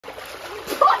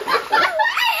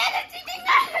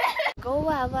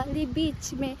गोवा वाली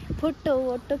बीच में फोटो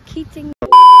वोटो खींचेंगे।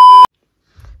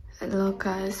 Hello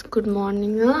guys, good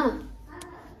morning.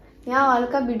 यहाँ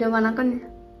हल्का वीडियो बनाकर नि।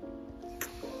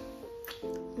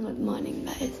 Good morning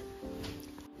guys,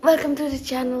 welcome two the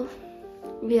channel.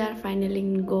 We are finally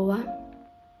in Goa.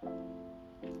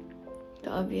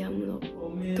 तो अभी हम लोग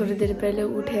थोड़ी देर पहले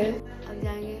उठे, अब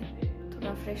जाएंगे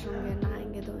थोड़ा फ्रेश होंगे,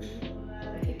 नहाएंगे, धोएंगे,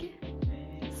 ठीक है,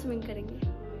 स्विमिंग करेंगे।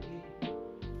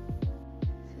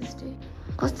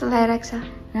 कस्तो लागिरहेको छ?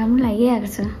 राम्रो लागिरहेको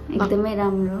छ, एकदमै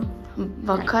राम्रो।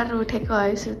 भर्खर उठेको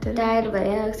है, सुतेर टायर्ड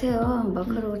भइरहेको थियो हो,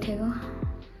 भर्खर उठेको।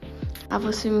 अब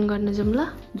स्विमिङ गर्न जाउँ ल?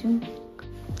 जाउँ।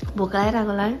 भोक लागिरहेको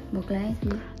होला है? भोक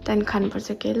लाग्यो। त्यहाँदेखि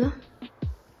खानुपर्छ के ल?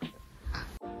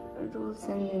 Rules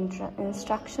and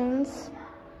instructions.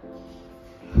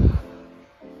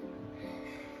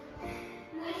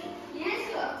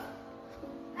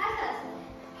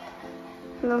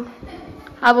 ल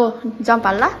अब जम्प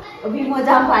हाल्ला? अभी म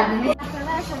जम्प हाल्दिने।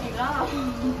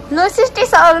 लो सिस्टी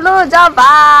सब लो जम्प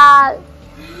हाल।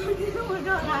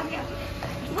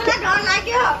 डर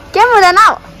लाग्यो। के हुँदैन?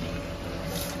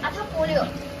 आफू पोल्यो।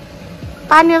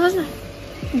 पानी बस्न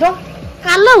दो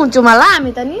कालो हुन्छु मलाई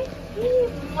हामी त नि।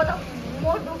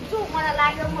 म डुब्छु, मलाई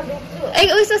लाग्यो म डुब्छु। ए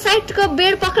उस साइडको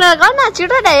बेड पक्रेर गर्न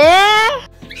छिटो न।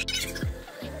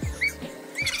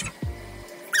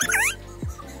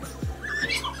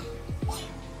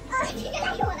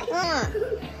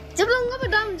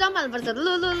 जम्प हाल्नुपर्छ।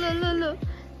 लो लो लो लो लो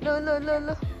लो लो लो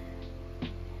लो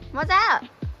मजा आयो।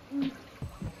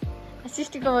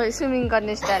 सिस्टीको स्विमिङ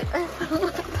गर्ने स्टाइल।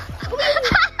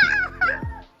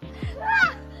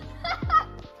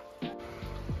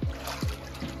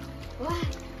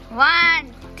 1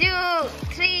 2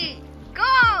 3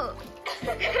 गो।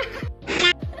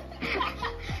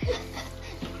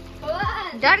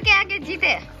 डर के आगे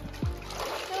जीते।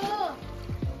 2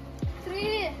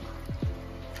 3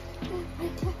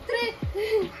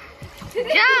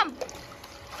 जंप।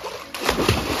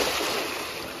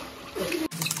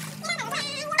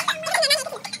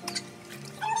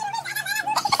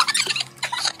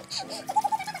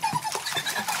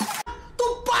 तू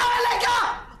पागल है क्या?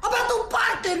 अबे तू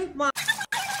पागल।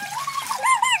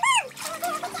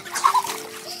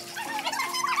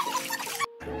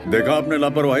 देखा आपने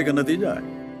लापरवाही का नतीजा है।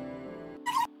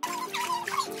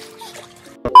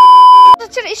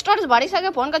 स्टोरेज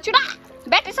भरिसक्यो फोनको, छिटो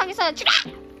ब्याट्री सकिसक्यो, छिटो।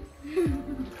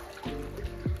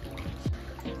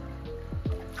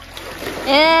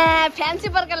 ए फ्यान्सी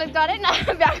प्रकारले गरे न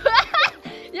भ्याएको।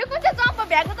 यो कुन चाहिँ चम्प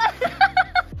भ्याएको त?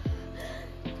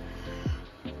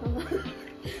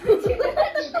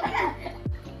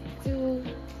 2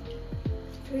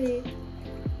 3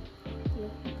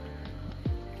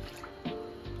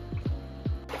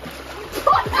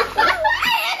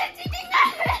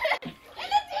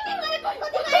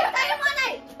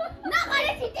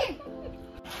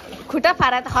 खुट्टा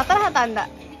फारा त खतरा छ त अन्त।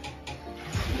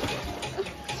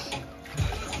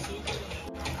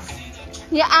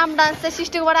 यो आर्म डान्स चाहिँ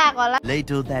सिस्टरबाट आएको होला।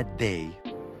 Later that day.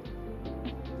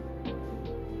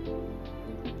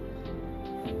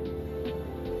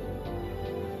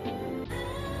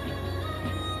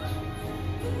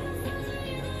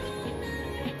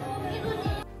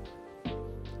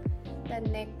 The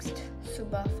next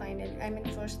सुबह final, I mean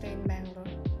first day in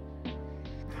Bangalore।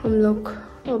 हम लोग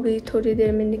अभी थोड़ी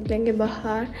देर में निकलेंगे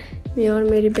बाहर, मैं और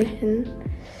मेरी बहन।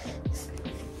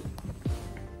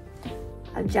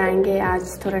 अब जाएंगे, आज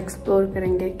थोड़ा एक्सप्लोर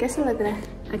करेंगे। कैसा लग रहा है?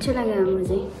 अच्छा लग रहा है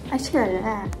मुझे। अच्छा लग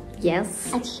रहा है?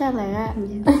 यस, अच्छा लग रहा है।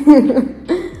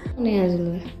 नहीं आज लग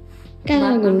रहा है।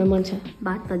 कहाँ घुम्न मन छ?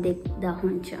 बात त देख्दा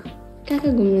हुन्छ।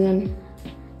 कहाँ घुम्न जाने?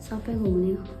 सबै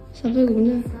घुम्ने हो। सबै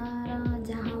घुम्न? सारा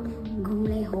जहाँ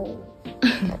घुम्ने हो।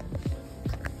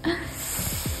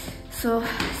 So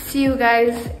see you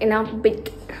guys in a bit.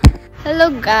 Hello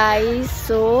guys,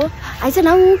 so I don't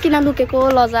know किन लुकेको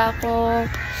लजाको।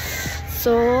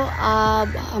 So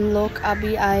अब हम लोग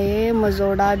अभी आए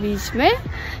मजोड़ा बीच में,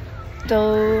 तो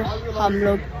हम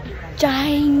लोग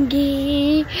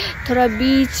जाएंगे थोड़ा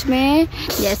बीच में।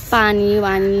 यस, पानी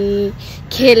वानी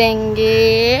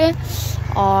खेलेंगे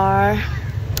और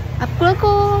आप लोग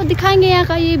को दिखाएंगे यहाँ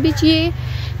का ये बीच।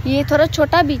 ये थोड़ा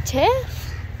छोटा बीच है।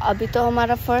 अभी तो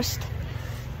हमारा फर्स्ट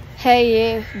है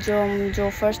ये जो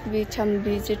फर्स्ट बीच हम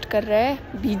विजिट कर रहे हैं।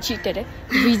 विजिट कर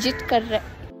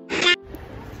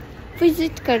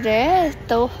रहे हैं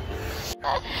तो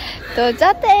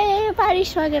जाते हैं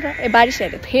बारिश वगैरह, बारिश है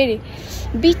फिर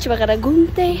बीच वगैरह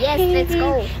घूमते हैं।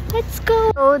 Let's go.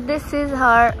 So this is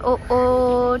her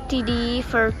OOTD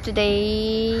for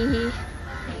today.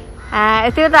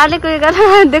 त्यो त अलिक उयो गर,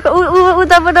 देखो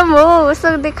उता बटम हो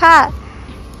उसको देखा।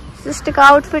 सिस्टरको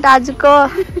आउटफिट आजको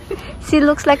she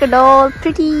looks like a doll,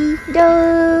 pretty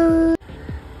doll.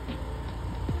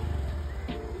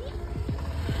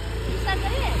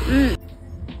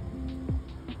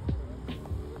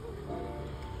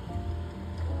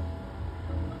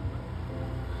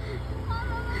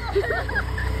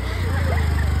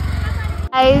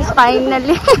 Guys,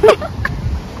 finally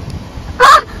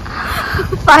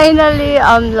finally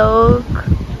हम लोग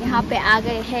यहाँ पे आ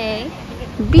गए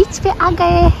हैं, बीच पे आ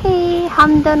गए हैं।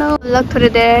 हम दोनों लोग थोड़ी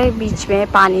देर बीच में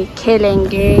पानी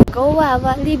खेलेंगे, गोवा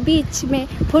वाली बीच में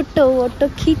फोटो वोटो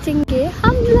खींचेंगे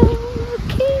हम लोग।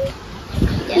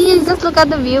 Just look at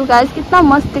the view guys, कितना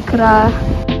मस्त दिख रहा है।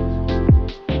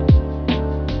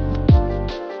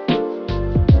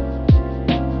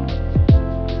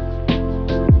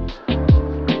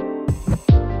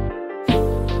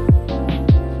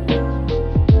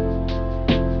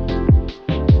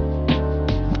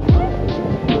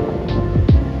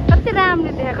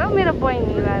 मेरो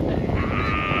बहिनी